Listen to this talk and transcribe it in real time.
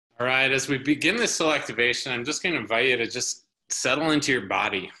All right, as we begin this soul activation, I'm just going to invite you to just settle into your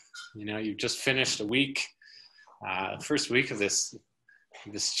body. You know, you've just finished a week, first week of this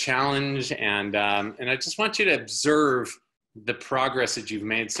challenge, and I just want you to observe the progress that you've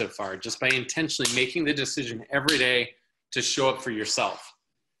made so far, just by intentionally making the decision every day to show up for yourself.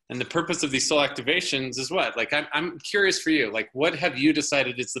 And the purpose of these soul activations is what? Like, I'm curious for you. Like, what have you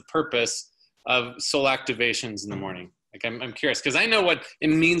decided is the purpose of soul activations in the morning? Like, I'm curious, because I know what it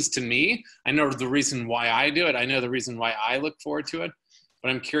means to me. I know the reason why I do it. I know the reason why I look forward to it. But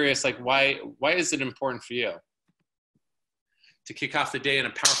I'm curious, like, why is it important for you? To kick off the day in a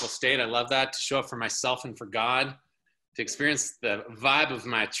powerful state, I love that. To show up for myself and for God. To experience the vibe of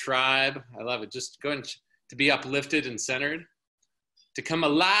my tribe. I love it. Just going to be uplifted and centered. To come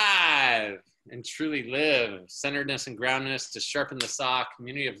alive and truly live. Centeredness and groundedness. To sharpen the saw,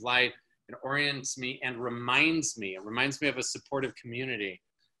 community of light. It orients me and reminds me. It reminds me of a supportive community,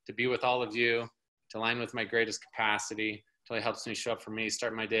 to be with all of you, to align with my greatest capacity, until it helps me show up for me,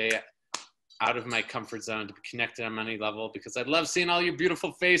 start my day out of my comfort zone, to be connected on any level, because I love seeing all your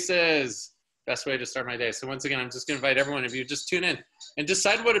beautiful faces. Best way to start my day. So once again, I'm just going to invite every one of you, just tune in and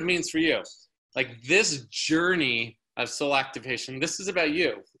decide what it means for you. Like, this journey of soul activation, this is about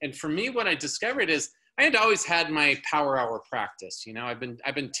you. And for me, what I discovered is I had always had my power hour practice. You know, I've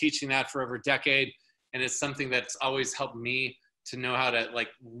been teaching that for over a decade, and it's something that's always helped me to know how to, like,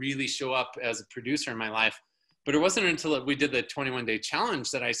 really show up as a producer in my life. But it wasn't until we did the 21-day challenge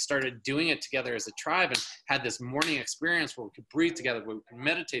that I started doing it together as a tribe, and had this morning experience where we could breathe together, where we could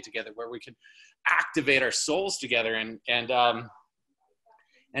meditate together, where we could activate our souls together. And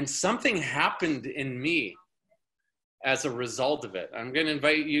something happened in me as a result of it. I'm going to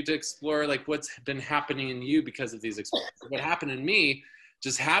invite you to explore, like, what's been happening in you because of these experiences. What happened in me,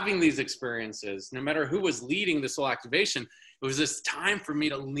 just having these experiences, no matter who was leading the soul activation, it was this time for me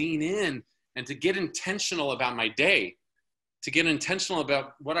to lean in and to get intentional about my day, to get intentional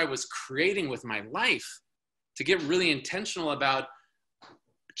about what I was creating with my life, to get really intentional about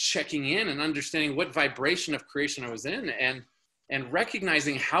checking in and understanding what vibration of creation I was in, and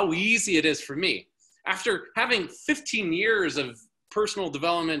recognizing how easy it is for me. After having 15 years of personal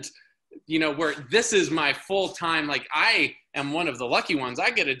development, you know, where this is my full time, like, I am one of the lucky ones. I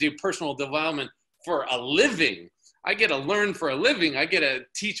get to do personal development for a living. I get to learn for a living. I get to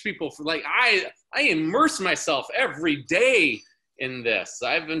teach people for, like, I immerse myself every day in this.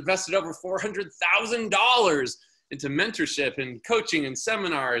 I've invested over $400,000 into mentorship and coaching and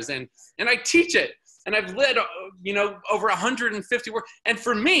seminars, and I teach it. And I've led, you know, over 150 work. And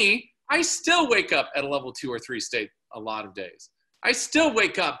for me, I still wake up at a level 2 or 3 state a lot of days. I still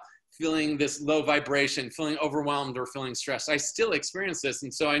wake up feeling this low vibration, feeling overwhelmed or feeling stressed. I still experience this.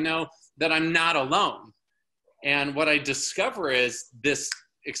 And so I know that I'm not alone. And what I discover is this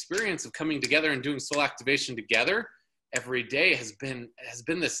experience of coming together and doing soul activation together every day has been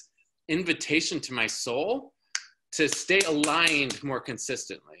this invitation to my soul to stay aligned more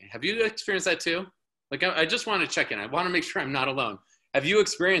consistently. Have you experienced that too? Like, I just want to check in. I want to make sure I'm not alone. Have you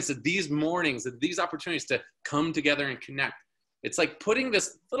experienced that these mornings, that these opportunities to come together and connect, it's like putting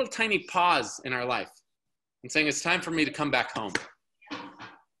this little tiny pause in our life and saying, it's time for me to come back home.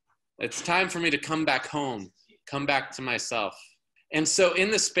 It's time for me to come back home, come back to myself. And so in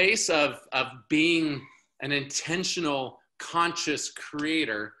the space of being an intentional, conscious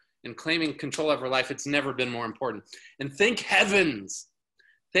creator and claiming control over life, it's never been more important. And thank heavens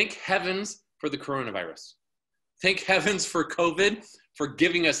for the coronavirus. Thank heavens for COVID, for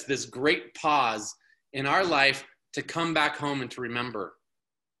giving us this great pause in our life to come back home and to remember.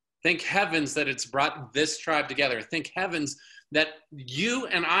 Thank heavens that it's brought this tribe together. Thank heavens that you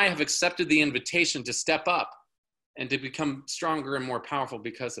and I have accepted the invitation to step up and to become stronger and more powerful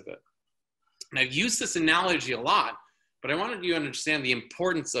because of it. And I've used this analogy a lot, but I wanted you to understand the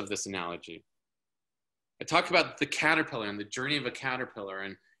importance of this analogy. I talk about the caterpillar and the journey of a caterpillar,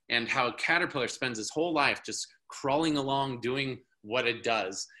 and how a caterpillar spends his whole life just crawling along, doing what it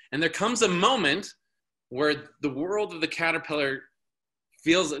does. And there comes a moment where the world of the caterpillar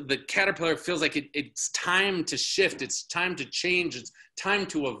feels like it's time to shift, it's time to change, it's time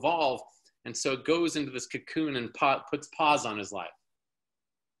to evolve. And so it goes into this cocoon and puts pause on his life.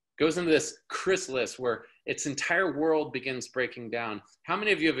 Goes into this chrysalis where its entire world begins breaking down. How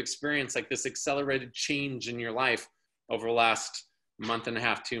many of you have experienced, like, this accelerated change in your life over the last month and a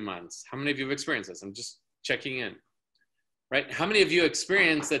half, 2 months? How many of you have experienced this? I'm just checking in, right? How many of you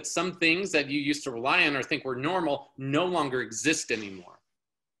experience that some things that you used to rely on or think were normal no longer exist anymore?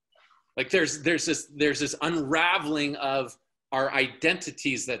 Like, there's this unraveling of our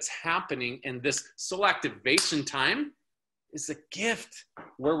identities that's happening in this soul activation time. is a gift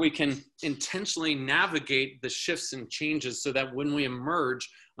where we can intentionally navigate the shifts and changes so that when we emerge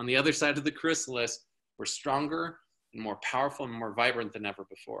on the other side of the chrysalis, we're stronger and more powerful and more vibrant than ever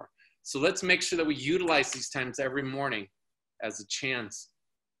before. So let's make sure that we utilize these times every morning as a chance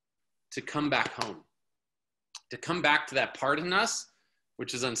to come back home, to come back to that part in us,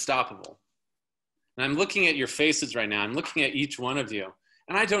 which is unstoppable. And I'm looking at your faces right now. I'm looking at each one of you.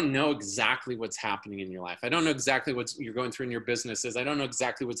 And I don't know exactly what's happening in your life. I don't know exactly what you're going through in your businesses. I don't know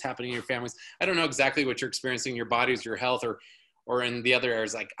exactly what's happening in your families. I don't know exactly what you're experiencing in your bodies, your health, or in the other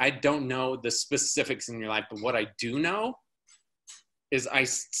areas. Like, I don't know the specifics in your life, but what I do know is I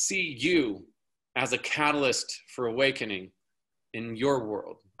see you as a catalyst for awakening in your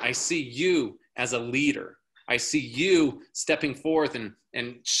world. I see you as a leader. I see you stepping forth and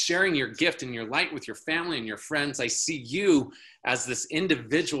sharing your gift and your light with your family and your friends. I see you as this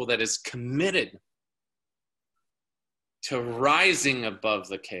individual that is committed to rising above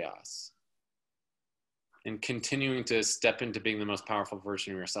the chaos and continuing to step into being the most powerful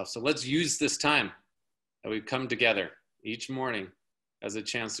version of yourself. So let's use this time that we come together each morning as a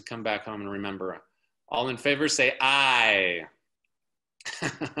chance to come back home and remember. All in favor, say aye.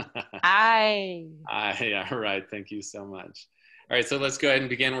 Aye. Yeah, all right. Thank you so much. All right, so let's go ahead and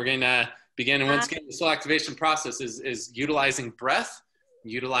begin. We're going to begin. And once again, the soul activation process is utilizing breath,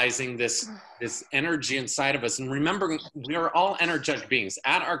 utilizing this energy inside of us. And remembering, we are all energetic beings.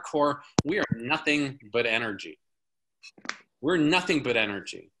 At our core, we are nothing but energy. We're nothing but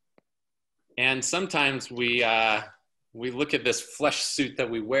energy. And sometimes we look at this flesh suit that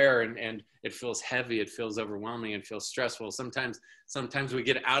we wear and it feels heavy, it feels overwhelming, it feels stressful. Sometimes we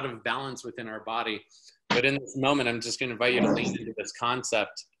get out of balance within our body. But in this moment, I'm just going to invite you to lean into this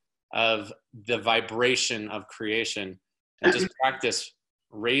concept of the vibration of creation and just practice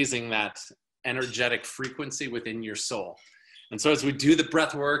raising that energetic frequency within your soul. And so as we do the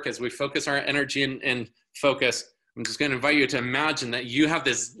breath work, as we focus our energy and focus, I'm just going to invite you to imagine that you have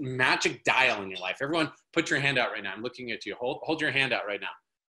this magic dial in your life. Everyone, put your hand out right now. I'm looking at you. Hold your hand out right now.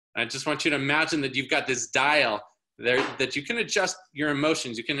 I just want you to imagine that you've got this dial there that you can adjust your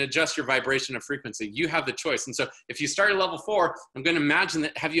emotions. You can adjust your vibration of frequency. You have the choice. And so if you start at level 4, I'm going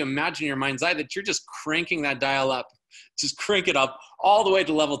to have you imagine in your mind's eye that you're just cranking that dial up. Just crank it up all the way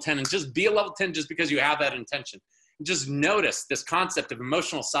to level 10 and just be a level 10 just because you have that intention. And just notice this concept of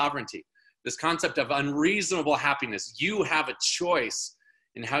emotional sovereignty, this concept of unreasonable happiness. You have a choice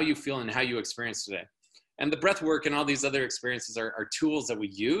in how you feel and how you experience today. And the breath work and all these other experiences are tools that we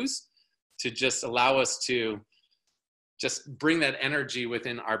use to just allow us to just bring that energy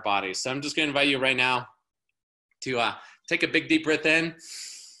within our bodies. So I'm just going to invite you right now to take a big deep breath in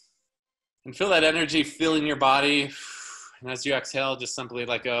and feel that energy filling your body. And as you exhale, just simply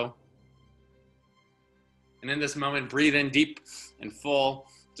let go. And in this moment, breathe in deep and full.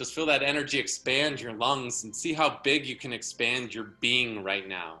 Just feel that energy expand your lungs and see how big you can expand your being right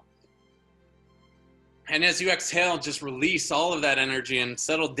now. And as you exhale, just release all of that energy and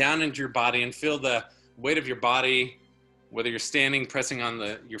settle down into your body and feel the weight of your body, whether you're standing, pressing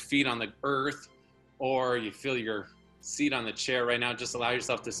on your feet on the earth, or you feel your seat on the chair right now. Just allow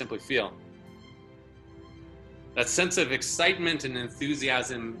yourself to simply feel that sense of excitement and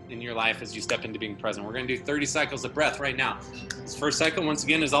enthusiasm in your life as you step into being present. We're going to do 30 cycles of breath right now. This first cycle, once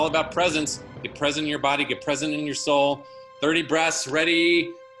again, is all about presence. Get present in your body, get present in your soul. 30 breaths, ready,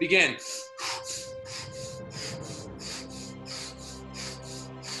 begin.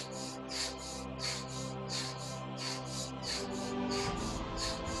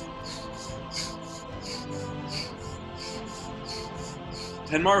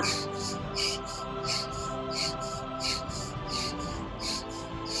 10 more.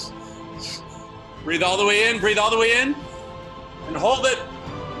 Breathe all the way in, breathe all the way in, and hold it.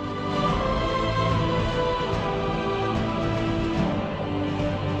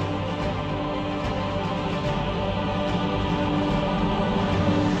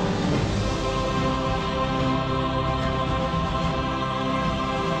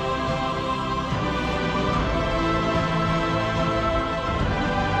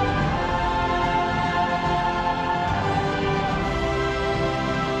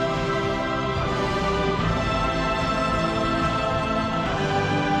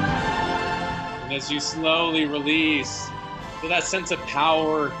 As you slowly release, feel that sense of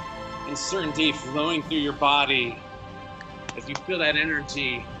power and certainty flowing through your body. As you feel that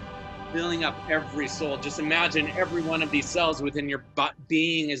energy filling up every soul, just imagine every one of these cells within your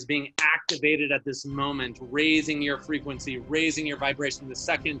being is being activated at this moment, raising your frequency, raising your vibration. The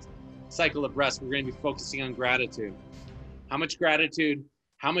second cycle of rest, we're going to be focusing on gratitude. How much gratitude,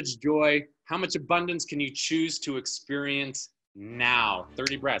 how much joy, How much abundance can you choose to experience now?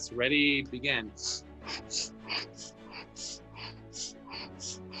 30 breaths. Ready, begin.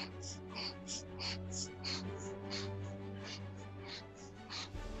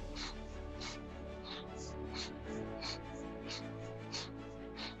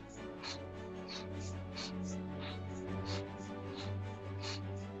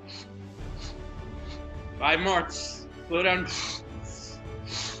 5 more. Slow down.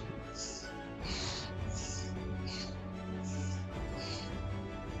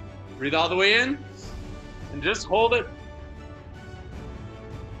 Breathe all the way in and just hold it.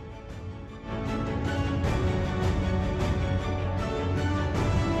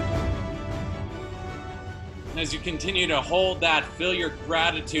 And as you continue to hold that, feel your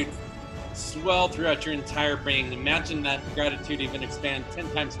gratitude swell throughout your entire being. Imagine that gratitude even expand 10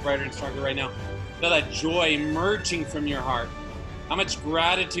 times brighter and stronger right now. Feel that joy emerging from your heart. How much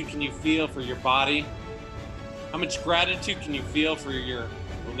gratitude can you feel for your body? How much gratitude can you feel for your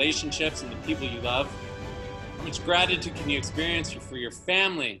relationships and the people you love? How much gratitude can you experience for your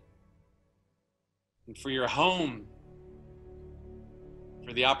family and for your home,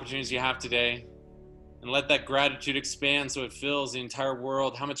 for the opportunities you have today? And let that gratitude expand so it fills the entire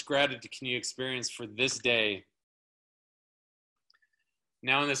world. How much gratitude can you experience for this day?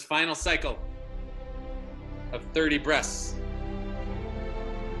 Now in this final cycle of 30 breaths,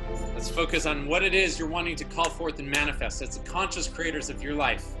 let's focus on what it is you're wanting to call forth and manifest. As the conscious creators of your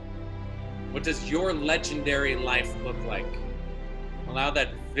life, what does your legendary life look like? Allow that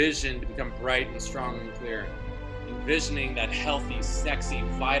vision to become bright and strong and clear. Envisioning that healthy, sexy,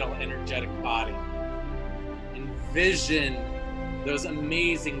 vital, energetic body. Envision those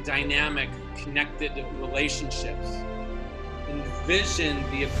amazing, dynamic, connected relationships. Envision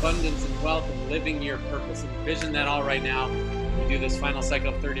the abundance and wealth of living your purpose. Envision that all right now. We do this final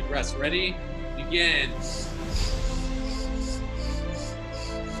cycle of 30 breaths. Ready? Begin.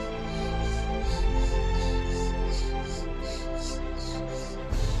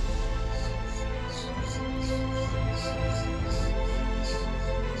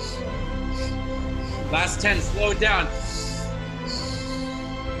 Last 10, slow it down.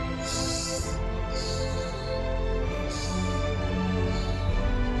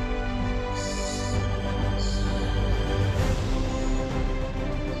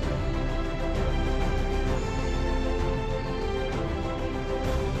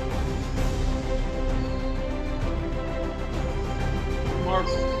 More.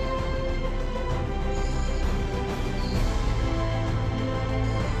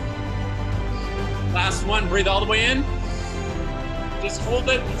 Last one, breathe all the way in. Just hold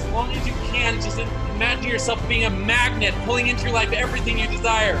it as long as you can. Just imagine yourself being a magnet, pulling into your life everything you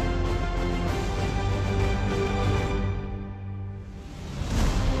desire.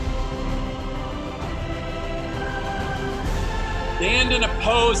 Stand in a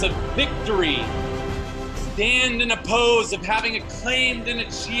pose of victory. Stand in a pose of having acclaimed and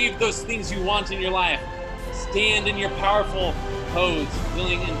achieved those things you want in your life. Stand in your powerful pose,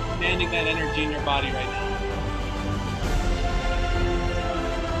 feeling and commanding that energy in your body right now.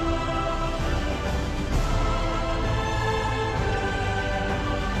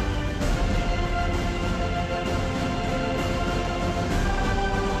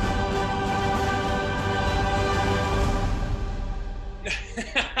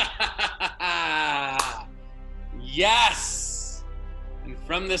 Yes! And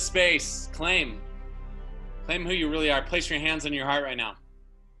from this space, claim who you really are. Place your hands on your heart right now.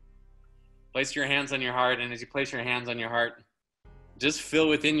 Place your hands on your heart, and as you place your hands on your heart, just feel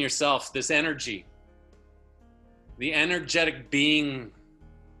within yourself this energy, the energetic being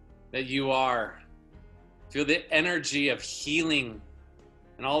that you are. Feel the energy of healing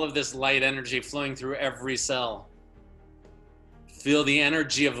and all of this light energy flowing through every cell. Feel the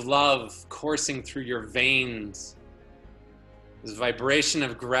energy of love coursing through your veins. This vibration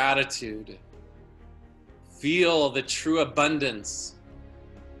of gratitude. Feel the true abundance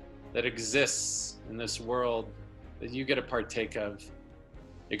that exists in this world that you get to partake of.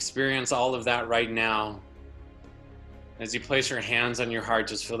 Experience all of that right now. As you place your hands on your heart,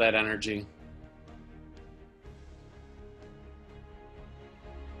 just feel that energy.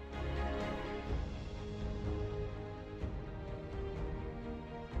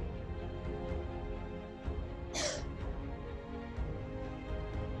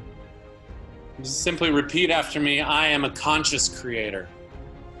 Just simply repeat after me. I am a conscious creator.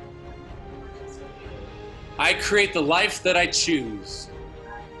 I create the life that I choose.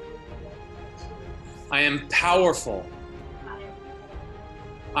 I am powerful.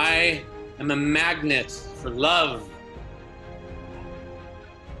 I am a magnet for love.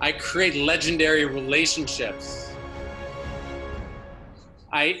 I create legendary relationships.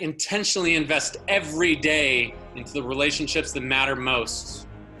 I intentionally invest every day into the relationships that matter most.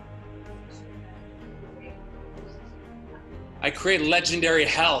 I create legendary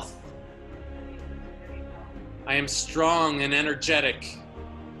health. I am strong and energetic.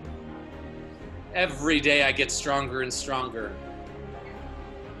 Every day I get stronger and stronger.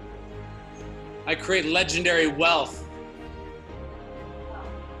 I create legendary wealth.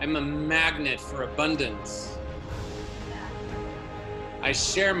 I'm a magnet for abundance. I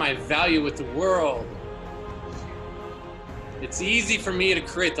share my value with the world. It's easy for me to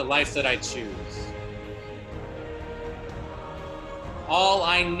create the life that I choose. All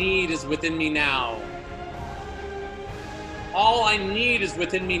I need is within me now. All I need is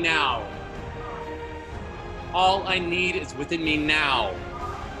within me now. All I need is within me now.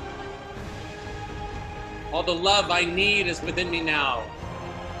 All the love I need is within me now.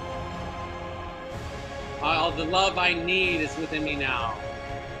 All the love I need is within me now.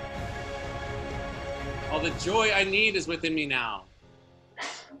 All the joy I need is within me now.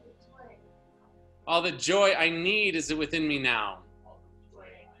 All the joy I need is within me now.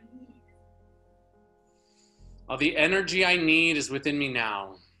 All the energy I need is within me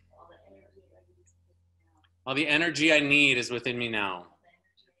now. All the energy I need is within me now.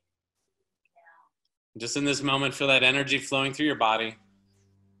 Just in this moment, feel that energy flowing through your body.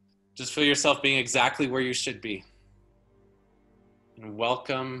 Just feel yourself being exactly where you should be. And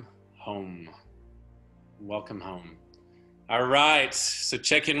welcome home. Welcome home. All right, so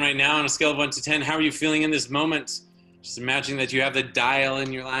check in right now on a scale of 1 to 10. How are you feeling in this moment? Just imagine that you have the dial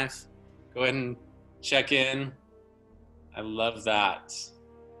in your life. Go ahead and check in. I love that.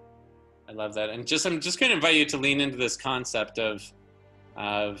 I love that. And I'm just going to invite you to lean into this concept of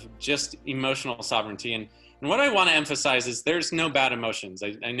just emotional sovereignty. And what I want to emphasize is there's no bad emotions.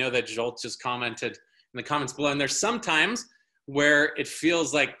 I know that Jolt just commented in the comments below, and there's sometimes where it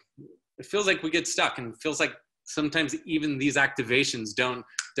feels like we get stuck, and it feels like sometimes even these activations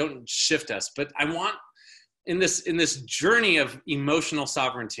don't shift us. But I want in this journey of emotional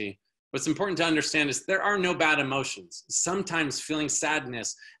sovereignty, what's important to understand is there are no bad emotions. Sometimes feeling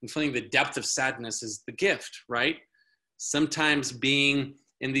sadness and feeling the depth of sadness is the gift, right? Sometimes being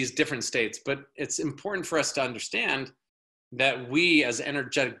in these different states, but it's important for us to understand that we as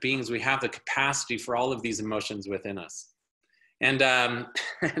energetic beings, we have the capacity for all of these emotions within us. And I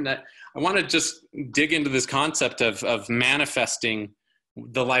want to just dig into this concept of manifesting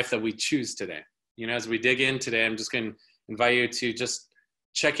the life that we choose today. You know, as we dig in today, I'm just going to invite you to just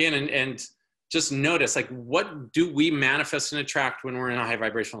check in and just notice, like, what do we manifest and attract when we're in a high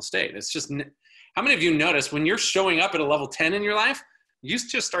vibrational state? It's just, how many of you notice when you're showing up at a level 10 in your life, you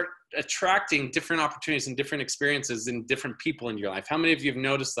just start attracting different opportunities and different experiences and different people in your life? How many of you have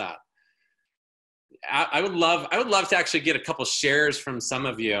noticed that? I would love to actually get a couple shares from some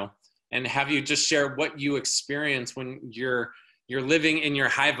of you and have you just share what you experience when you're living in your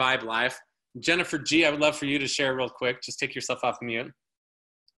high vibe life. Jennifer G, I would love for you to share real quick. Just take yourself off mute.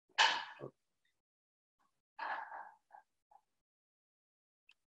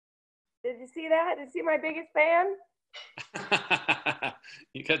 Did you see that? Did you see my biggest fan?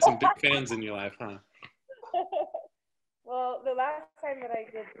 You got some big fans in your life, huh? Well, the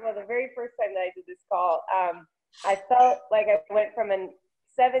very first time that I did this call, I felt like I went from a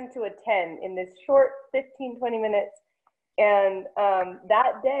 7 to a 10 in this short 15, 20 minutes. And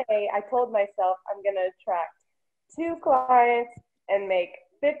that day, I told myself I'm going to attract 2 clients and make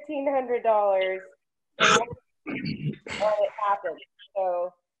 $1,500 when it happened.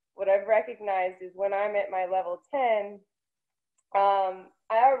 So what I've recognized is when I'm at my level 10,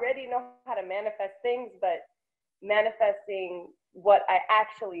 I already know how to manifest things, but manifesting what I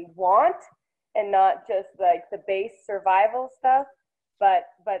actually want and not just like the base survival stuff, but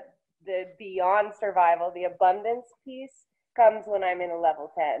the beyond survival, the abundance piece comes when I'm in a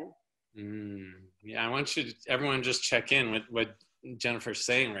level 10. Yeah, I want everyone just check in with what Jennifer's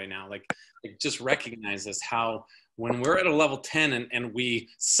saying right now. Like just recognize this, how when we're at a level 10 and we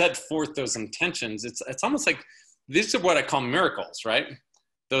set forth those intentions, it's almost like these are what I call miracles, right?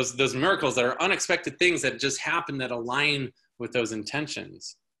 Those miracles that are unexpected things that just happen that align with those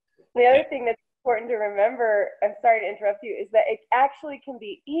intentions. The other thing that's important to remember, I'm sorry to interrupt you, is that it actually can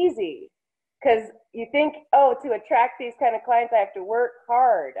be easy. Because you think, oh, to attract these kind of clients, I have to work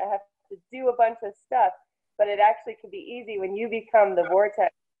hard. I have to do a bunch of stuff. But it actually can be easy when you become the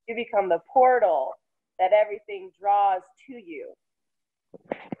vortex, you become the portal that everything draws to you.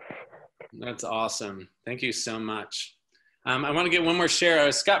 That's awesome. Thank you so much. I want to get one more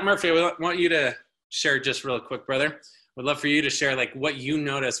share. Scott Murphy, I want you to share just real quick, brother. would love for you to share like what you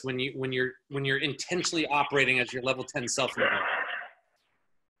notice when you're intentionally operating as your level 10 self.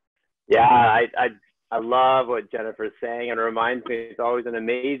 Yeah, I love what Jennifer's saying, and it reminds me, it's always an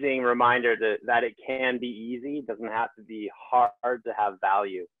amazing reminder that it can be easy. It doesn't have to be hard to have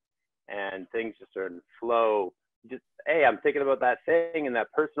value, and things just sort of flow. Just, hey, I'm thinking about that thing, and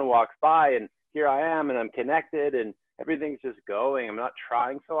that person walks by, and here I am, and I'm connected, and everything's just going. I'm not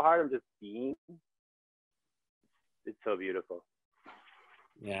trying so hard. I'm just being. It's so beautiful.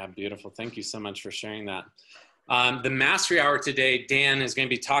 Yeah, beautiful. Thank you so much for sharing that. The Mastery Hour today, Dan is going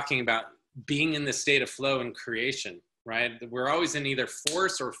to be talking about being in the state of flow and creation, right? We're always in either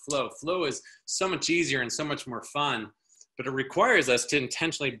force or flow. Flow is so much easier and so much more fun, but it requires us to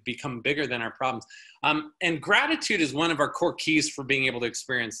intentionally become bigger than our problems. And gratitude is one of our core keys for being able to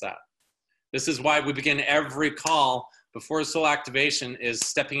experience that. This is why we begin every call before soul activation is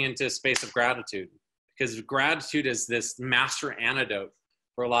stepping into a space of gratitude, because gratitude is this master antidote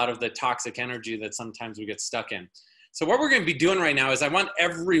for a lot of the toxic energy that sometimes we get stuck in. So what we're going to be doing right now is I want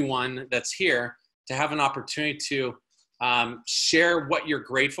everyone that's here to have an opportunity to share what you're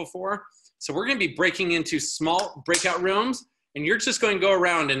grateful for. So we're going to be breaking into small breakout rooms, and you're just going to go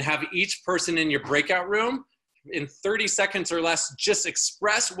around and have each person in your breakout room in 30 seconds or less just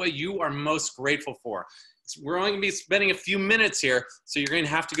express what you are most grateful for. We're only going to be spending a few minutes here, so you're going to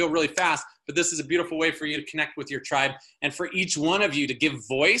have to go really fast, but this is a beautiful way for you to connect with your tribe and for each one of you to give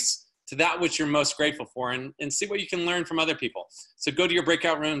voice to that which you're most grateful for, and see what you can learn from other people. So go to your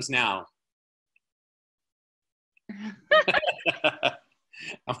breakout rooms now. I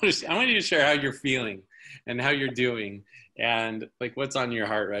want you to share how you're feeling and how you're doing and like what's on your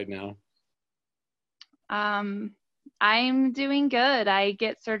heart right now. I'm doing good. I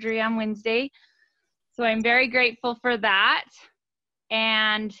get surgery on Wednesday, so I'm very grateful for that.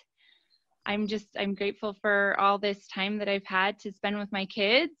 And I'm grateful for all this time that I've had to spend with my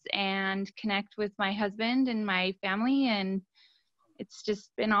kids and connect with my husband and my family. And it's just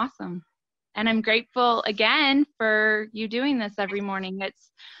been awesome. And I'm grateful again for you doing this every morning.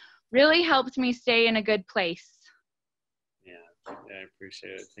 It's really helped me stay in a good place. Yeah, I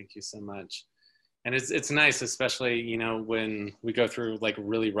appreciate it. Thank you so much. And it's nice, especially, you know, when we go through like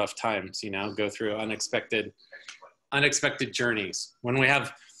really rough times, you know, go through unexpected journeys. When we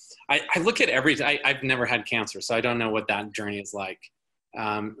have, I look at I've never had cancer, so I don't know what that journey is like.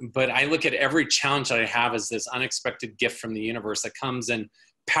 But I look at every challenge that I have as this unexpected gift from the universe that comes in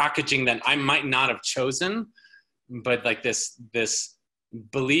packaging that I might not have chosen, but like this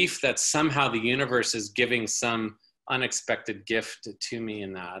belief that somehow the universe is giving some unexpected gift to me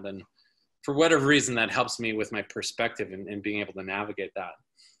in that. And for whatever reason, that helps me with my perspective and being able to navigate that.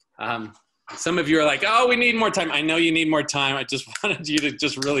 Some of you are like, oh, we need more time. I know you need more time. I just wanted you to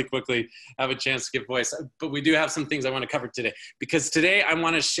just really quickly have a chance to give voice. But we do have some things I want to cover today, because today I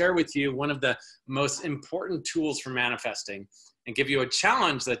want to share with you one of the most important tools for manifesting and give you a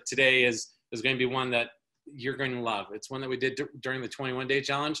challenge that today is going to be one that you're going to love. It's one that we did during the 21-day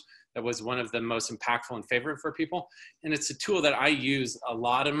challenge that was one of the most impactful and favorite for people. And it's a tool that I use a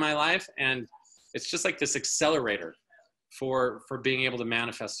lot in my life. And it's just like this accelerator for being able to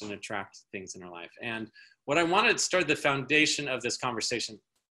manifest and attract things in our life. And what I wanted to start the foundation of this conversation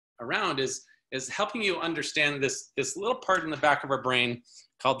around is helping you understand this little part in the back of our brain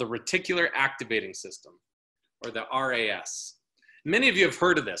called the reticular activating system, or the RAS. Many of you have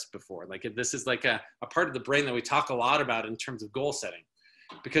heard of this before. Like this is like a part of the brain that we talk a lot about in terms of goal setting,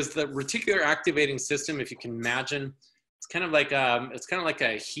 because the reticular activating system, if you can imagine, it's kind of like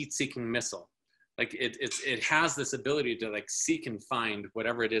a heat-seeking missile. Like it has this ability to like seek and find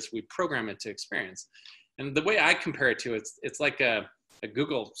whatever it is we program it to experience. And the way I compare it to, it's like a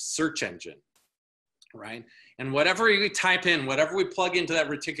Google search engine, right? And whatever you type in, whatever we plug into that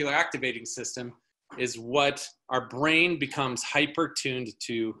reticular activating system is what our brain becomes hyper tuned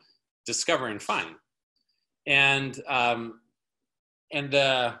to discover and find. And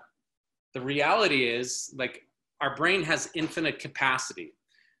the reality is, like, our brain has infinite capacity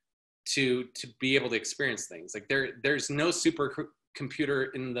to be able to experience things. Like there's no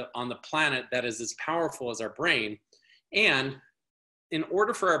supercomputer on the planet that is as powerful as our brain. And in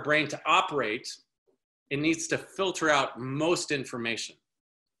order for our brain to operate, it needs to filter out most information.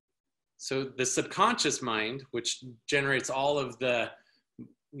 So the subconscious mind, which generates all of the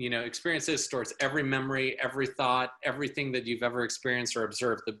experiences, stores every memory, every thought, everything that you've ever experienced or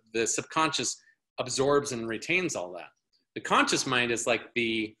observed, the subconscious absorbs and retains all that. The conscious mind is like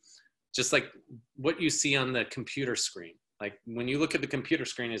just like what you see on the computer screen. Like when you look at the computer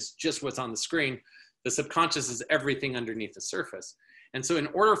screen, it's just what's on the screen. The subconscious is everything underneath the surface. And so in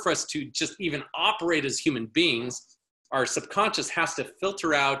order for us to just even operate as human beings, our subconscious has to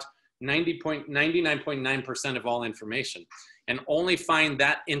filter out 99.9% of all information and only find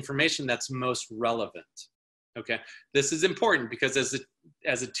that information that's most relevant. Okay, this is important because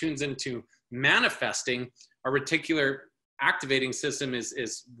as it tunes into manifesting, our reticular activating system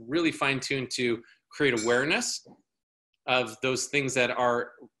is really fine-tuned to create awareness of those things that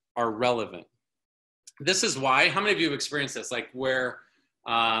are relevant. This is why, how many of you have experienced this? Like where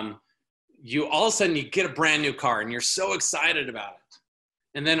you all of a sudden you get a brand new car and you're so excited about it.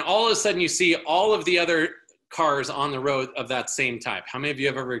 And then all of a sudden you see all of the other cars on the road of that same type. How many of you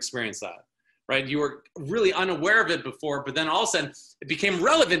have ever experienced that? Right? You were really unaware of it before, but then all of a sudden it became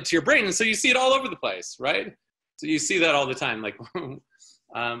relevant to your brain. And so you see it all over the place, right? So you see that all the time. Like,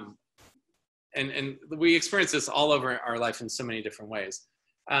 and we experience this all over our life in so many different ways.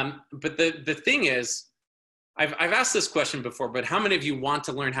 But the thing is, I've asked this question before, but how many of you want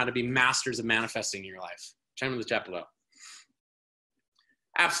to learn how to be masters of manifesting in your life? Chime in the chat below.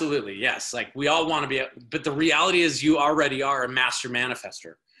 Absolutely, yes. Like we all want to be, but the reality is you already are a master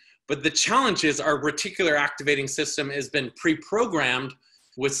manifester. But the challenge is our reticular activating system has been pre-programmed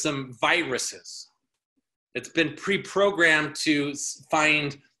with some viruses. It's been pre-programmed to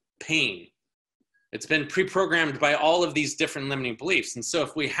find pain. It's been pre-programmed by all of these different limiting beliefs. And so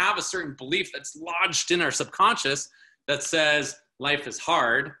if we have a certain belief that's lodged in our subconscious that says life is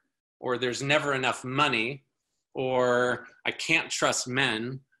hard, or there's never enough money, or I can't trust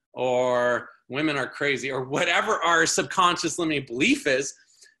men, or women are crazy, or whatever our subconscious limiting belief is,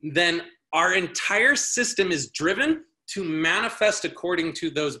 then our entire system is driven to manifest according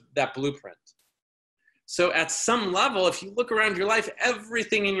to that blueprint. So at some level, if you look around your life,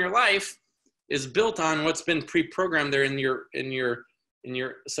 everything in your life is built on what's been pre-programmed there in your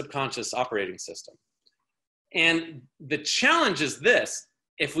subconscious operating system. And the challenge is this: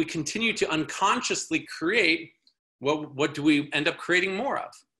 if we continue to unconsciously create, what do we end up creating more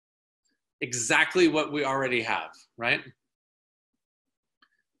of? Exactly what we already have, right?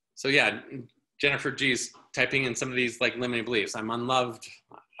 So yeah, Jennifer G's typing in some of these like limiting beliefs. I'm unloved,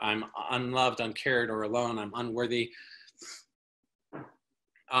 uncared, or alone. I'm unworthy.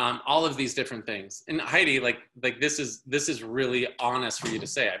 All of these different things. And Heidi, like this is really honest for you to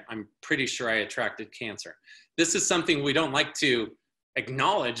say. I'm pretty sure I attracted cancer. This is something we don't like to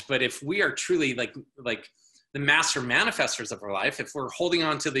acknowledge, but if we are truly like the master manifestors of our life, if we're holding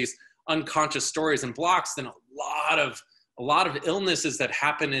on to these unconscious stories and blocks, then a lot of illnesses that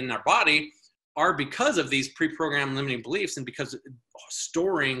happen in our body are because of these pre-programmed limiting beliefs and because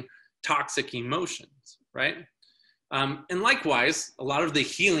storing toxic emotions, right? And likewise, a lot of the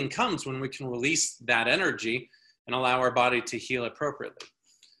healing comes when we can release that energy and allow our body to heal appropriately.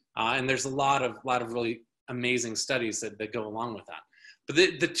 And there's a lot of really amazing studies that go along with that. But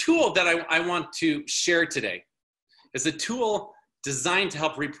the tool that I want to share today is a tool designed to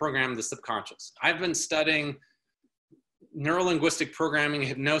help reprogram the subconscious. I've been studying neuro-linguistic programming,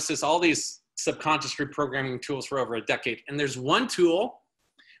 hypnosis, all these subconscious reprogramming tools for over a decade. And there's one tool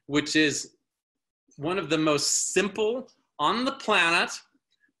which is one of the most simple on the planet,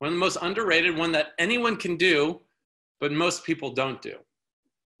 one of the most underrated, one that anyone can do, but most people don't do.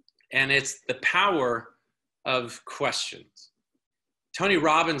 And it's the power of questions. Tony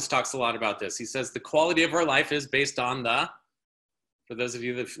Robbins talks a lot about this. He says the quality of our life is based on for those of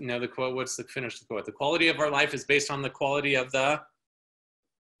you that know the quote, what's the finish the quote? The quality of our life is based on the quality of type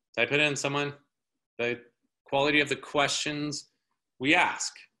it in, someone. The quality of the questions we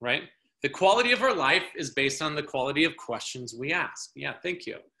ask, right? The quality of our life is based on the quality of questions we ask. Yeah, thank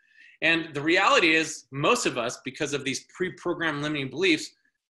you. And the reality is most of us, because of these pre-programmed limiting beliefs,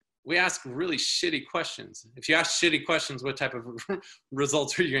 we ask really shitty questions. If you ask shitty questions, what type of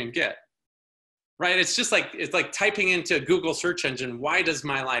results are you going to get? Right? It's like typing into a Google search engine, why does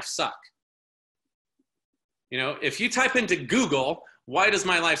my life suck? You know, if you type into Google, why does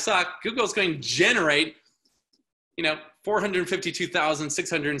my life suck? Google's going to generate,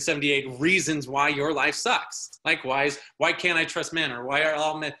 452,678 reasons why your life sucks. Likewise, why can't I trust men? Or why are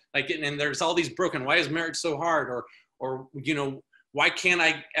all men and there's all these broken, why is marriage so hard? Or why can't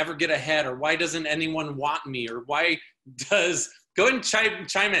I ever get ahead? Or why doesn't anyone want me? Or go ahead and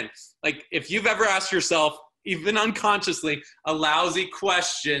chime in. Like if you've ever asked yourself, even unconsciously, a lousy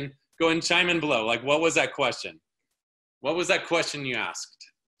question, go and chime in below. Like, what was that question? What was that question you asked?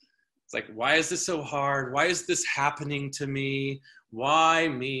 It's like, why is this so hard? Why is this happening to me? Why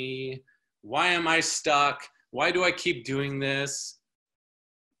me? Why am I stuck? Why do I keep doing this?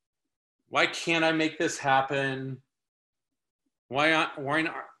 Why can't I make this happen? Why am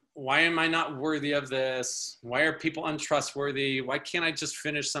I not worthy of this? Why are people untrustworthy? Why can't I just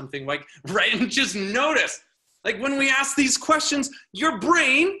finish something? Right? And just notice Like when we ask these questions, your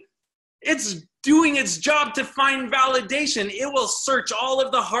brain, it's doing its job to find validation. It will search all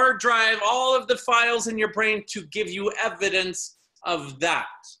of the hard drive, all of the files in your brain to give you evidence of that.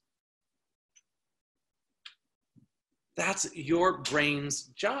 That's your brain's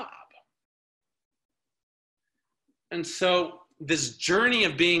job. And so this journey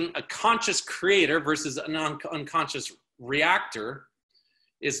of being a conscious creator versus an unconscious reactor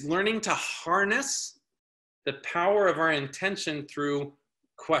is learning to harness the power of our intention through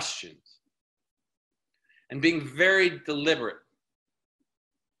questions and being very deliberate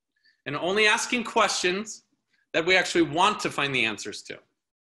and only asking questions that we actually want to find the answers to.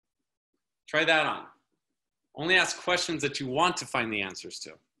 Try that on. Only ask questions that you want to find the answers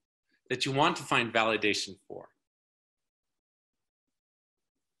to, that you want to find validation for.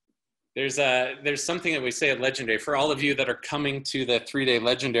 There's something that we say at Legendary. For all of you that are coming to the 3-day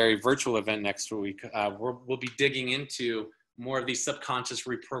Legendary virtual event next week, we'll be digging into more of these subconscious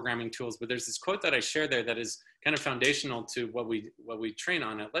reprogramming tools. But there's this quote that I share there that is kind of foundational to what we train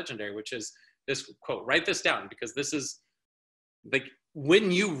on at Legendary, which is this quote. Write this down, because this is like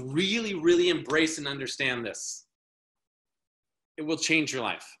when you really, really embrace and understand this, it will change your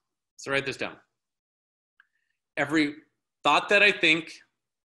life. So write this down. Every thought that I think,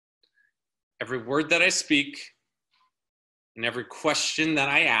 every word that I speak, and every question that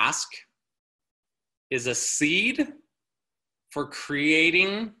I ask is a seed for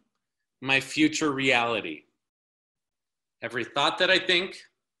creating my future reality. Every thought that I think,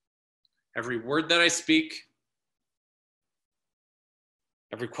 every word that I speak,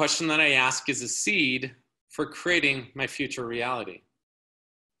 every question that I ask is a seed for creating my future reality.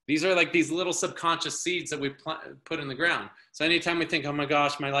 These are like these little subconscious seeds that we put in the ground. So anytime we think, oh my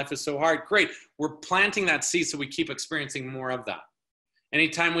gosh, my life is so hard, great. We're planting that seed so we keep experiencing more of that.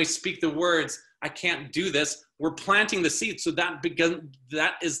 Anytime we speak the words, I can't do this, we're planting the seed so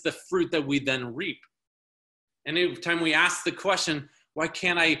that is the fruit that we then reap. Anytime we ask the question, why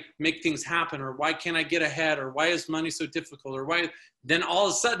can't I make things happen? Or why can't I get ahead? Or why is money so difficult? Or why? Then all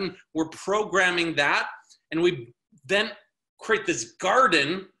of a sudden we're programming that, and we then create this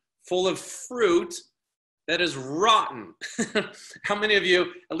garden full of fruit that is rotten. How many of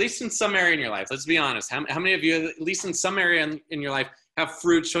you, at least in some area in your life, let's be honest, how many of you, at least in some area in your life, have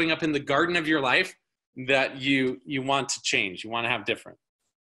fruit showing up in the garden of your life that you want to change, you want to have different?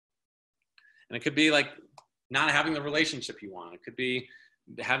 And it could be like not having the relationship you want. It could be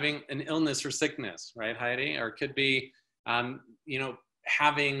having an illness or sickness, right, Heidi? Or it could be,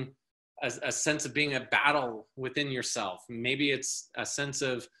 having a sense of being a battle within yourself. Maybe it's a sense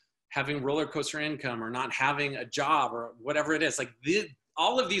of having roller coaster income or not having a job or whatever it is. Like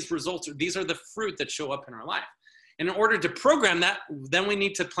all of these results, these are the fruit that show up in our life. And in order to program that, then we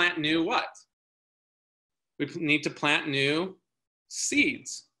need to plant new what? We need to plant new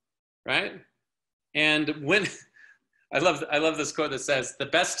seeds, right? And when, I love this quote that says, the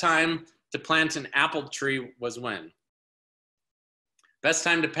best time to plant an apple tree was when? Best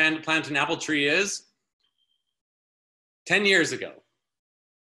time to plant an apple tree is 10 years ago.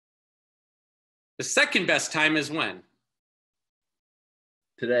 The second best time is when?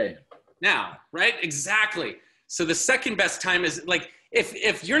 Today. Now, right? Exactly. So the second best time is like,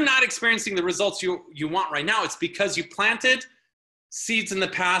 if you're not experiencing the results you want right now, it's because you planted seeds in the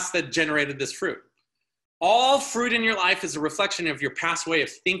past that generated this fruit. All fruit in your life is a reflection of your past way of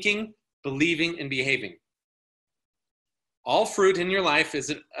thinking, believing, and behaving. All fruit in your life is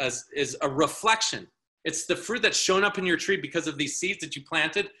a reflection. It's the fruit that's shown up in your tree because of these seeds that you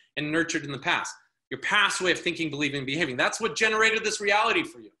planted and nurtured in the past. Your past way of thinking, believing, and behaving. That's what generated this reality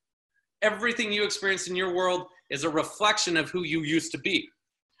for you. Everything you experience in your world is a reflection of who you used to be.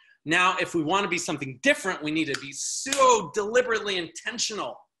 Now, if we want to be something different, we need to be so deliberately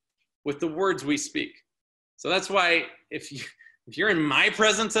intentional with the words we speak. So that's why if you're in my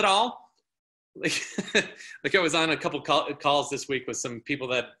presence at all, like I was on a couple calls this week with some people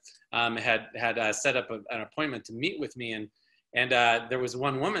that had set up an appointment to meet with me, and there was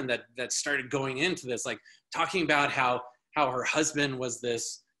one woman that started going into this, like talking about how her husband was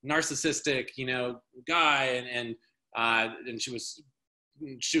this narcissistic, guy, and she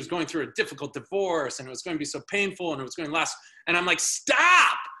was going through a difficult divorce, and it was going to be so painful, and it was going to last. And I'm like,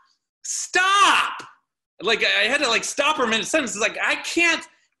 stop. Like I had to stop her mid-sentence. It's like, I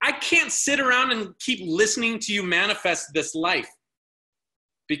can't sit around and keep listening to you manifest this life,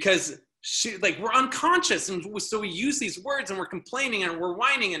 because we're unconscious, and so we use these words, and we're complaining, and we're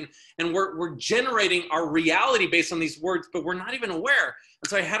whining, and we're generating our reality based on these words, but we're not even aware. And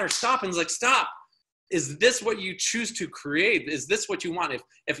so I had her stop and was like, stop. Is this what you choose to create? Is this what you want?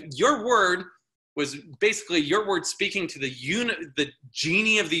 If your word was basically your word speaking to the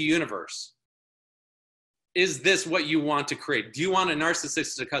genie of the universe. Is this what you want to create? Do you want a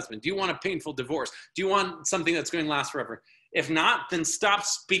narcissistic husband? Do you want a painful divorce? Do you want something that's going to last forever? If not, then stop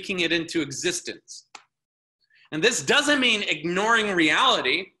speaking it into existence. And this doesn't mean ignoring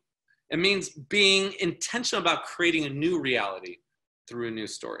reality. It means being intentional about creating a new reality through a new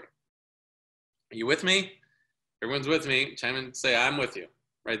story. Are you with me? Everyone's with me. Chime in and say, I'm with you,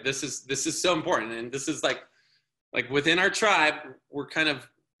 right? This is so important. And this is like within our tribe, we're kind of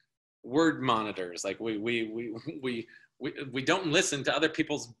word monitors. Like we don't listen to other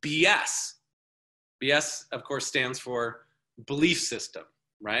people's BS. BS, of course, stands for belief system,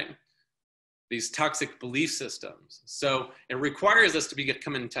 right? These toxic belief systems. So it requires us to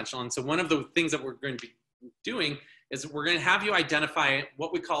become intentional. And so one of the things that we're going to be doing is we're going to have you identify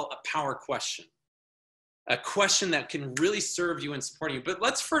what we call a power question. A question that can really serve you and support you. But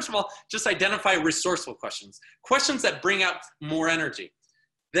let's first of all, just identify resourceful questions. Questions that bring out more energy.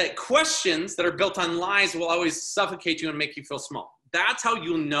 That questions that are built on lies will always suffocate you and make you feel small. That's how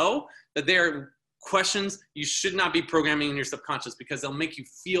you'll know that they're questions you should not be programming in your subconscious, because they'll make you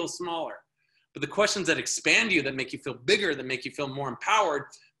feel smaller. But the questions that expand you, that make you feel bigger, that make you feel more empowered,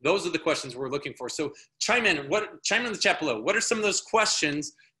 those are the questions we're looking for. So chime in the chat below. What are some of those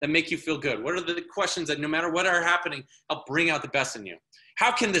questions that make you feel good? What are the questions that no matter what are happening, help bring out the best in you?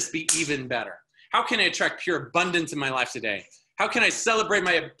 How can this be even better? How can I attract pure abundance in my life today? How can I celebrate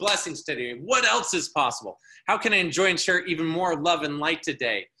my blessings today? What else is possible? How can I enjoy and share even more love and light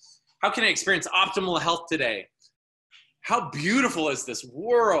today? How can I experience optimal health today? How beautiful is this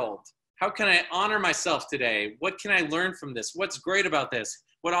world? How can I honor myself today? What can I learn from this? What's great about this?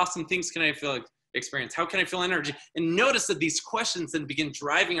 What awesome things can I experience? How can I feel energy? And notice that these questions then begin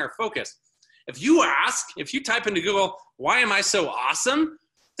driving our focus. If you type into Google, why am I so awesome?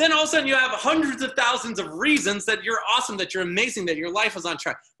 Then all of a sudden you have hundreds of thousands of reasons that you're awesome, that you're amazing, that your life is on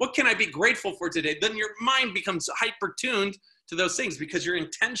track. What can I be grateful for today? Then your mind becomes hyper-tuned to those things because you're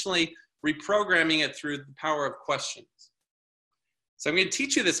intentionally reprogramming it through the power of questions. So I'm going to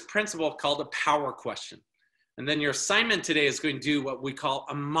teach you this principle called a power question. And then your assignment today is going to do what we call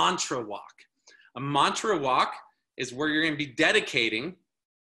a mantra walk. A mantra walk is where you're going to be dedicating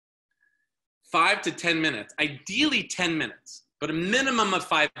 5 to 10 minutes, ideally 10 minutes, but a minimum of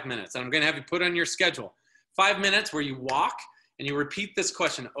 5 minutes. And I'm going to have you put on your schedule 5 minutes where you walk and you repeat this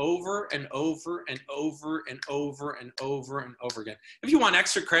question over and over and over and over and over and over again. If you want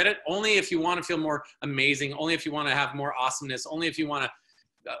extra credit, only if you want to feel more amazing, only if you want to have more awesomeness, only if you want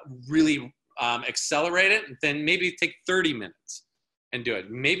to really accelerate it, then maybe take 30 minutes and do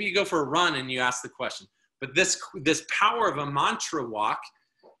it. Maybe you go for a run and you ask the question. But this power of a mantra walk,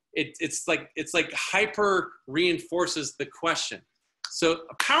 it's like hyper reinforces the question. So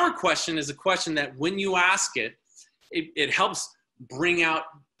a power question is a question that when you ask it, it helps bring out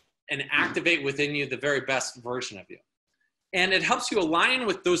and activate within you the very best version of you. And it helps you align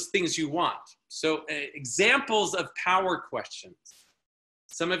with those things you want. So examples of power questions.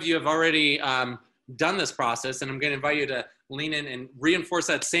 Some of you have already done this process, and I'm going to invite you to lean in and reinforce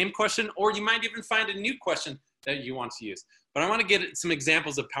that same question, or you might even find a new question that you want to use. But I want to get some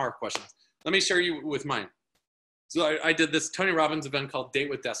examples of power questions. Let me share you with mine. So I did this Tony Robbins event called Date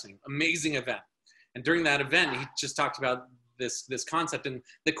with Destiny, amazing event. And during that event, he just talked about this concept. And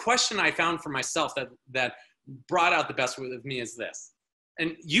the question I found for myself that brought out the best of me is this.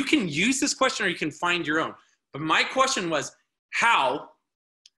 And you can use this question or you can find your own. But my question was, how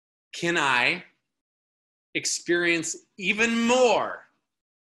can I experience even more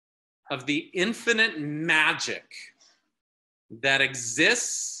of the infinite magic that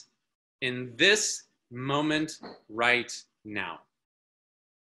exists in this moment right now?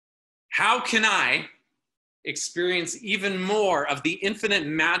 How can I experience even more of the infinite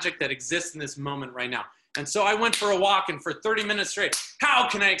magic that exists in this moment right now? And so I went for a walk, and for 30 minutes straight, how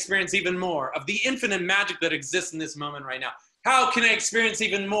can I experience even more of the infinite magic that exists in this moment right now? How can I experience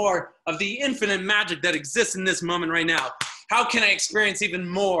even more of the infinite magic that exists in this moment right now? How can I experience even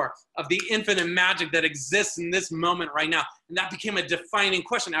more of the infinite magic that exists in this moment right now? And that became a defining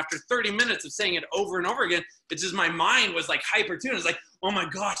question. After 30 minutes of saying it over and over again, it's just my mind was like hyper-tuned. It was like, oh my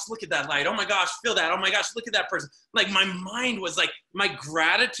gosh, look at that light. Oh my gosh, feel that. Oh my gosh, look at that person. Like my mind was like, my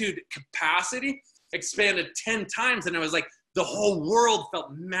gratitude capacity expanded 10 times. And it was like the whole world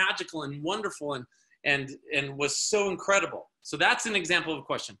felt magical and wonderful and was so incredible. So that's an example of a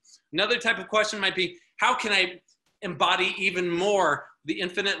question. Another type of question might be, how can I embody even more the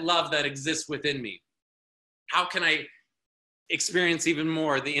infinite love that exists within me? How can I experience even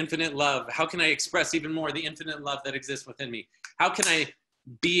more the infinite love? How can I express even more the infinite love that exists within me? How can I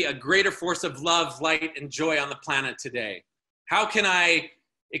be a greater force of love, light, and joy on the planet today? How can I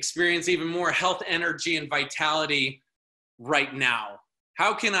experience even more health, energy, and vitality right now?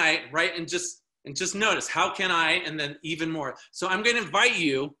 How can I, right? And just notice, how can I, and then even more. So I'm going to invite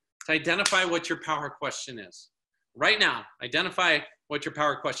you to identify what your power question is. Right now, identify what your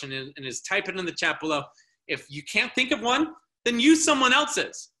power question is, and type it in the chat below. If you can't think of one, then use someone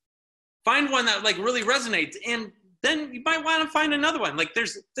else's. Find one that like really resonates, and then you might want to find another one. Like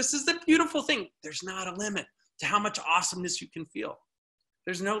this is the beautiful thing. There's not a limit to how much awesomeness you can feel.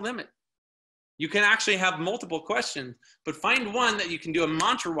 There's no limit. You can actually have multiple questions, but find one that you can do a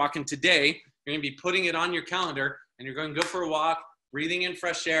mantra walk in today. You're going to be putting it on your calendar, and you're going to go for a walk, breathing in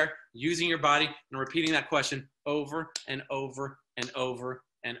fresh air, using your body, and repeating that question over and over and over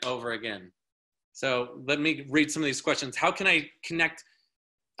and over again. So let me read some of these questions. How can I connect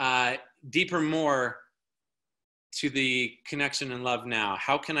deeper more to the connection and love now?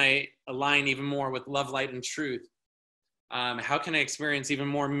 How can I align even more with love, light, and truth? How can I experience even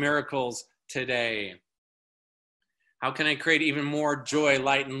more miracles today? How can I create even more joy,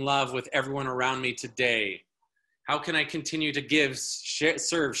 light, and love with everyone around me today? How can I continue to give,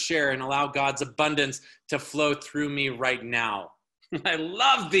 serve, share, and allow God's abundance to flow through me right now? I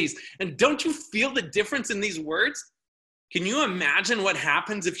love these. And don't you feel the difference in these words? Can you imagine what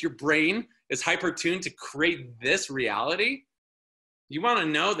happens if your brain is hyper-tuned to create this reality? You want to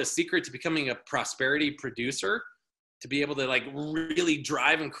know the secret to becoming a prosperity producer? To be able to like really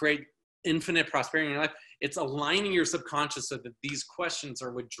drive and create infinite prosperity in your life? It's aligning your subconscious so that these questions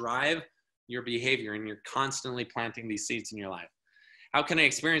are what drive your behavior, and you're constantly planting these seeds in your life. How can I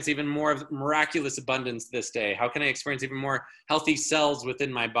experience even more of miraculous abundance this day? How can I experience even more healthy cells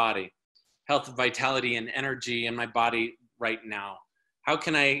within my body? Health, vitality, and energy in my body right now? How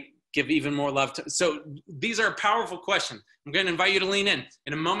can I give even more love to? So these are powerful questions. I'm going to invite you to lean in.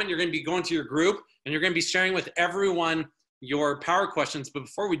 In a moment, you're going to be going to your group, and you're going to be sharing with everyone your power questions. But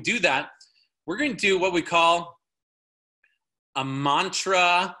before we do that, we're going to do what we call a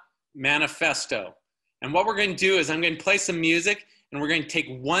mantra manifesto. And what we're going to do is I'm going to play some music, and we're going to take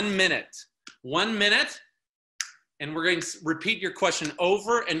 1 minute, and we're going to repeat your question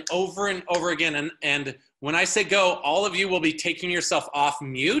over and over and over again. And when I say go, all of you will be taking yourself off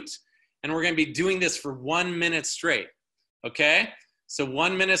mute, and we're going to be doing this for 1 minute straight. Okay? So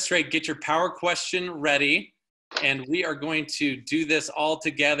 1 minute straight, get your power question ready, and we are going to do this all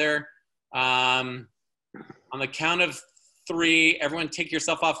together. On the count of 3, everyone take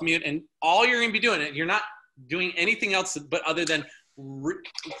yourself off mute, and all you're going to be doing, you're not doing anything else but other than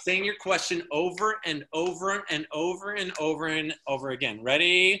saying your question over and over and over and over and over again.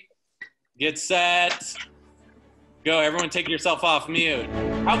 Ready? Get set. Go. Everyone take yourself off mute.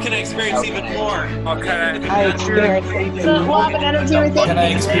 How can I experience even more? How can I experience even more? Can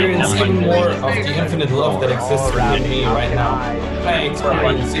I experience even more of the infinite love that exists within me right now? Can I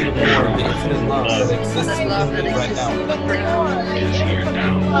experience even more of the infinite love that exists within me right now?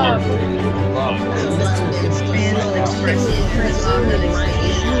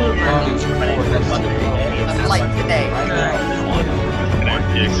 Like today.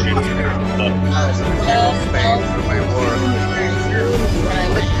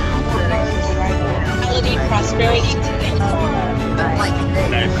 Prosperity today. Like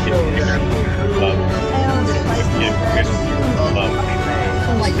today. Experience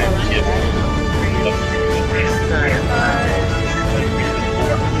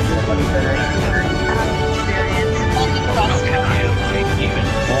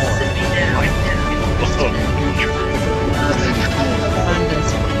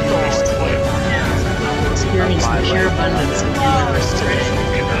the pure abundance of the universe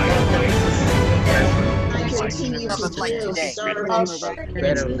today. Continue to like today.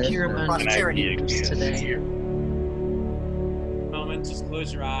 experience the pure abundance of the universe today. Moment, just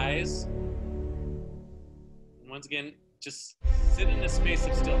close your eyes. And once again, just sit in a space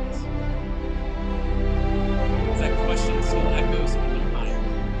of stillness. As that question still echoes in your mind.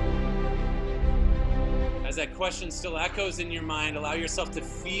 As that question still echoes in your mind, allow yourself to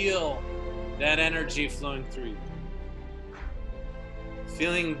feel that energy flowing through you.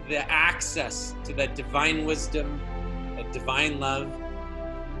 Feeling the access to that divine wisdom, that divine love.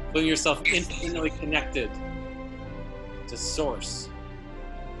 Feeling yourself infinitely connected to Source.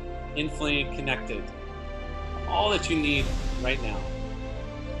 Infinitely connected. All that you need right now.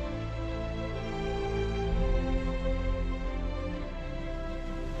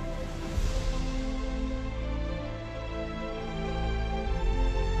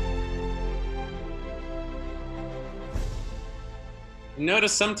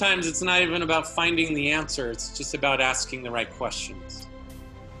 Notice sometimes it's not even about finding the answer, it's just about asking the right questions.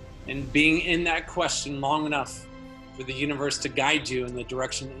 and being in that question long enough for the universe to guide you in the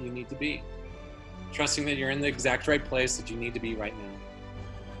direction that you need to be. Trusting that you're in the exact right place that you need to be right now.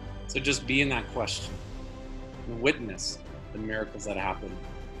 So just be in that question and witness the miracles that happen.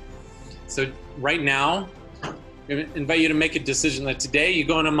 So right now, I'm going to invite you to make a decision that today you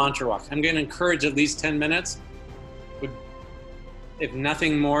go on a mantra walk. I'm going to encourage at least 10 minutes. But if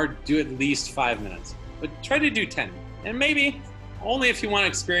nothing more, do at least 5 minutes. But try to do 10. And maybe only if you want to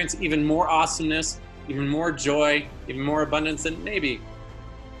experience even more awesomeness, even more joy, even more abundance, then maybe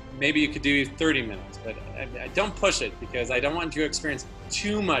you could do 30 minutes. But I don't push it because I don't want you to experience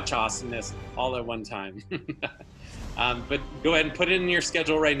too much awesomeness all at one time. But go ahead and put it in your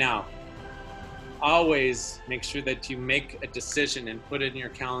schedule right now. Always make sure that you make a decision and put it in your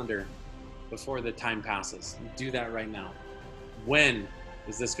calendar before the time passes. Do that right now. When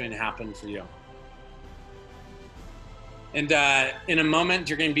is this going to happen for you? And in a moment,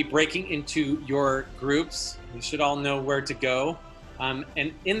 you're going to be breaking into your groups. You should all know where to go.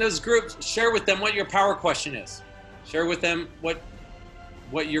 And in those groups, share with them what your power question is. Share with them what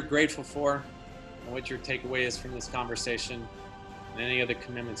you're grateful for and what your takeaway is from this conversation and any other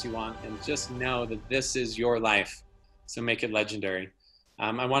commitments you want. And just know that this is your life. So make it legendary.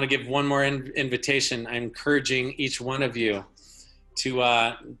 I want to give one more invitation. I'm encouraging each one of you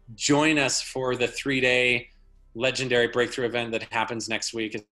to join us for the 3-day legendary breakthrough event that happens next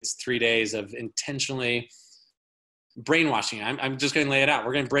week. It's 3 days of intentionally brainwashing. I'm just going to lay it out.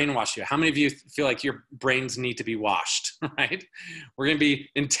 We're going to brainwash you. How many of you feel like your brains need to be washed, right? We're going to be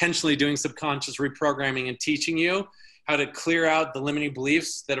intentionally doing subconscious reprogramming and teaching you how to clear out the limiting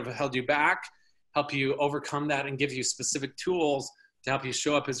beliefs that have held you back, help you overcome that, and give you specific tools to help you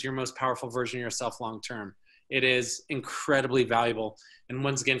show up as your most powerful version of yourself long-term. It is incredibly valuable. And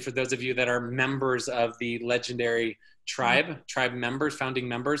once again, for those of you that are members of the Legendary Tribe members, founding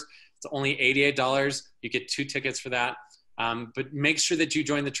members, it's only $88. You get 2 tickets for that. But make sure that you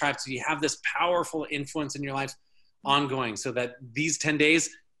join the tribe so you have this powerful influence in your life ongoing, so that these 10 days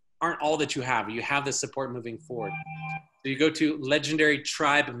aren't all that you have. You have the support moving forward. So you go to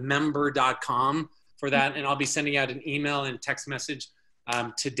legendarytribemember.com for that, and I'll be sending out an email and text message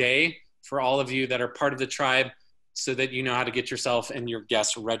today for all of you that are part of the tribe, so that you know how to get yourself and your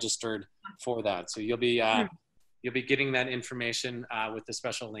guests registered for that. So you'll be getting that information with the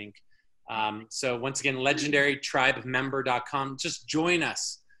special link. So once again, legendarytribemember.com. Just join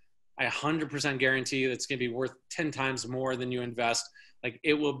us. I 100% guarantee you it's going to be worth 10 times more than you invest. Like,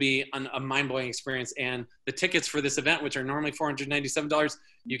 it will be a mind-blowing experience. And the tickets for this event, which are normally $497,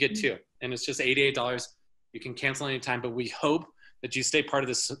 you get 2. And it's just $88. You can cancel anytime, but we hope that you stay part of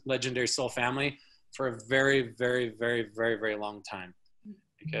this Legendary Soul family for a very, very, very, very, very long time,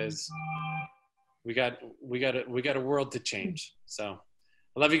 because we got a world to change. So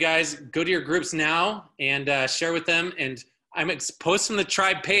I love you guys. Go to your groups now and share with them. And I'm posting the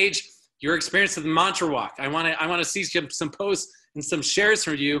tribe page your experience of the mantra walk. I want to see some posts and some shares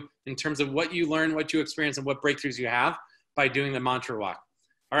from you in terms of what you learned, what you experienced, and what breakthroughs you have by doing the mantra walk.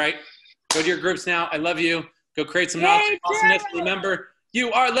 All right, go to your groups now. I love you. Go create some awesomeness. Remember,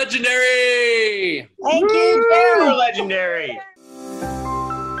 you are legendary. Thank you, Joe. Legendary.